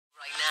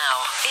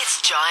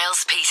It's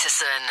Gilles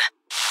Peterson.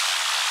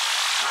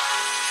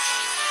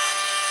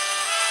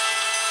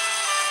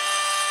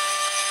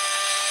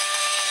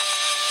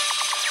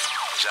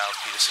 Gilles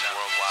Peterson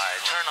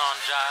worldwide. Turn on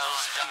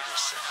Gilles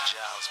Peterson.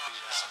 Gilles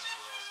Peterson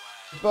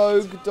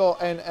worldwide.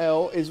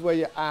 Bogue.nl is where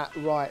you're at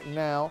right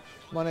now.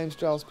 My name's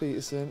Gilles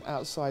Peterson,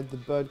 outside the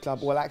Bird Club,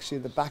 well actually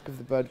at the back of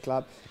the Bird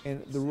Club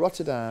in the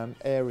Rotterdam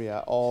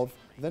area of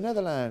the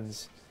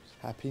Netherlands.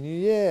 Happy New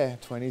Year,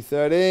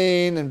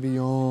 2013 and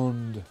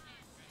beyond.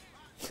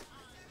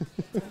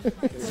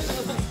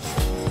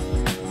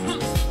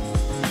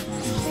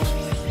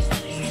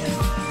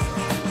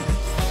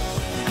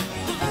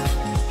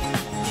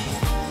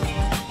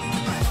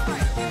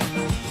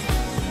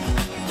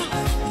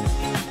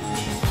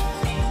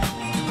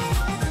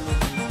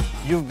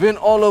 You've been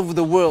all over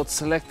the world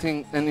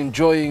selecting and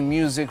enjoying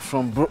music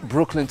from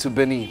Brooklyn to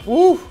Benin.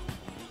 Woo!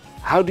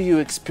 How do you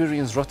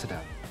experience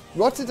Rotterdam?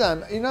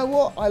 Rotterdam, you know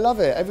what? I love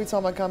it. Every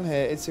time I come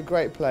here, it's a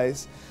great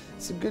place.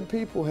 It's a good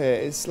people here.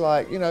 It's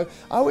like, you know,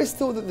 I always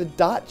thought that the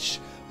Dutch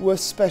were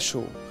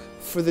special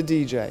for the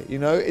DJ, you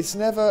know? It's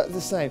never the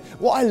same.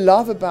 What I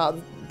love about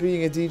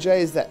being a DJ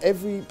is that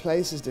every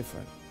place is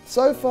different.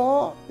 So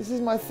far, this is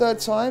my third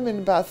time in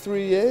about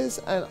 3 years,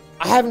 and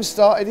I haven't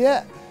started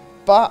yet,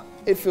 but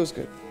it feels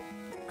good.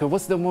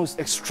 What's the most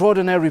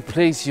extraordinary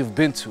place you've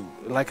been to,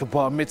 like a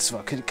bar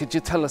mitzvah? Could you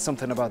tell us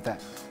something about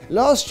that?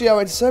 Last year I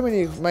went to so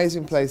many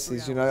amazing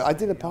places, you know. I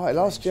did a party,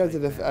 last year I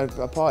did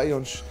a party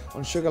on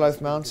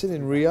Sugarloaf Mountain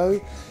in Rio.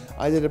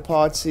 I did a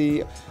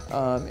party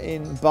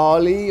in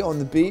Bali on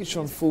the beach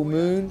on full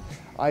moon.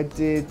 I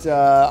did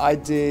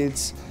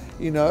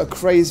you know, a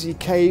crazy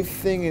cave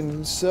thing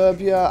in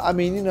Serbia. I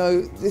mean, you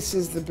know, this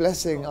is the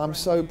blessing. I'm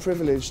so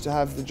privileged to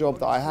have the job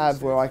that I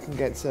have where I can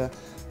get to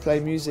play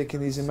music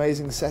in these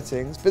amazing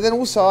settings, but then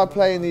also I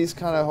play in these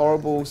kind of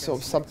horrible sort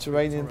of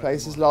subterranean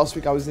places. Last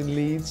week I was in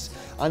Leeds,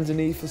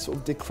 underneath a sort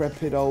of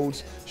decrepit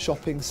old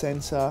shopping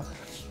centre.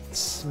 It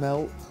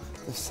smelt,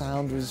 the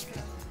sound was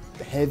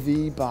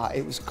heavy, but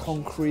it was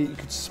concrete, you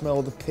could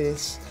smell the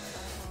piss.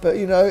 But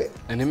you know,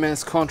 an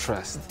immense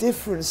contrast.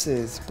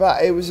 Differences,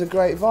 but it was a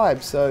great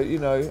vibe, so you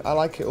know, I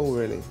like it all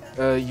really.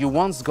 You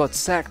once got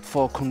sacked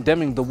for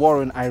condemning the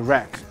war in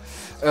Iraq.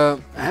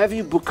 Have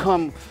you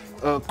become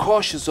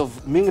cautious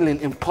of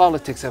mingling in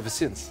politics ever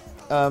since?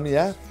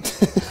 Yeah.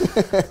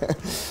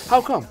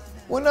 How come?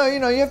 Well, no, you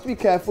know, you have to be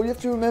careful. You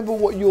have to remember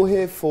what you're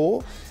here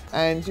for.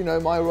 And, you know,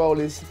 my role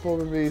is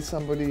probably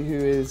somebody who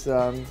is,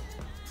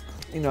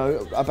 you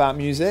know, about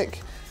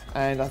music.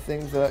 And I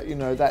think that, you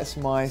know, that's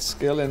my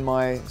skill and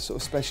my sort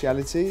of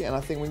speciality. And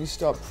I think when you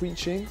start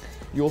preaching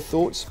your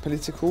thoughts,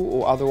 political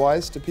or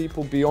otherwise, to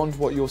people beyond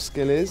what your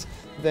skill is,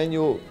 then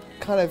you're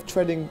kind of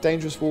treading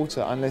dangerous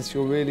water unless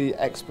you're really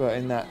expert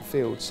in that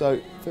field.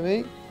 So for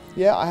me,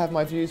 yeah, I have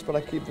my views, but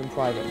I keep them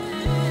private.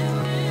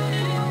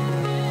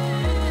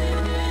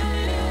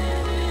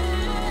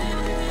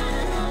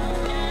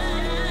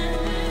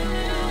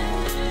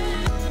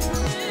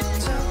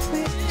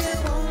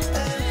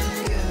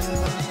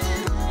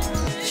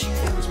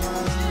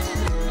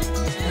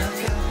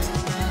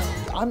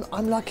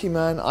 I'm lucky,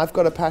 man. I've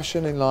got a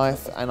passion in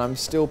life and I'm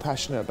still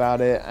passionate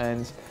about it,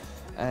 and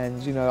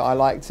you know, I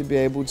like to be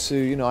able to,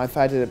 you know, I've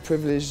had a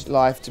privileged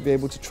life to be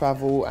able to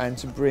travel and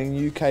to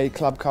bring UK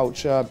club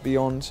culture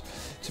beyond,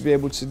 to be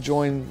able to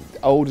join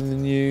old and the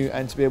new,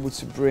 and to be able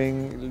to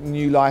bring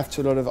new life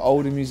to a lot of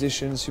older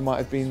musicians who might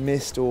have been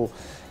missed or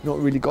not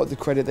really got the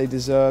credit they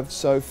deserved.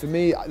 So for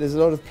me, there's a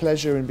lot of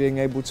pleasure in being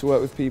able to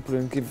work with people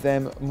and give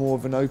them more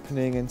of an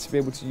opening, and to be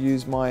able to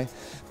use my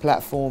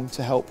platform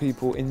to help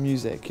people in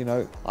music. You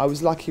know, I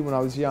was lucky when I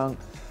was young.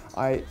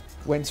 I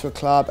went to a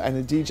club and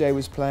the DJ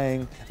was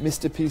playing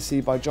Mr.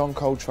 PC by John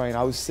Coltrane.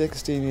 I was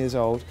 16 years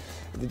old.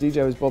 The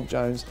DJ was Bob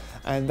Jones,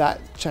 and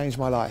that changed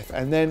my life.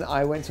 And then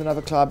I went to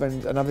another club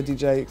and another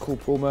DJ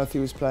called Paul Murphy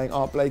was playing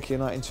Art Blakey, A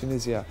Night in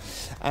Tunisia.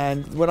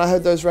 And when I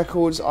heard those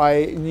records,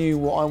 I knew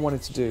what I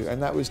wanted to do, and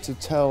that was to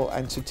tell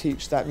and to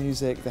teach that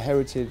music, the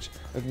heritage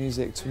of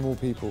music, to more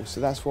people.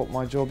 So that's what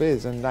my job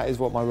is, and that is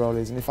what my role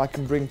is. And if I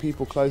can bring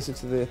people closer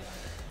to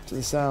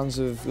the sounds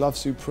of Love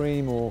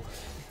Supreme or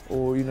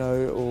you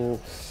know, or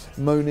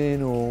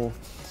Monin or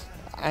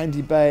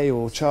Andy Bay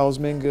or Charles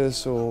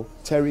Mingus or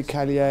Terry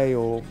Callier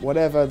or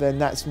whatever, then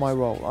that's my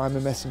role. I'm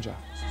a messenger.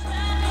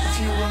 If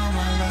you are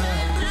my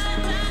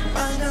love,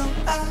 I know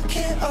I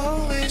can't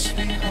always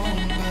be home.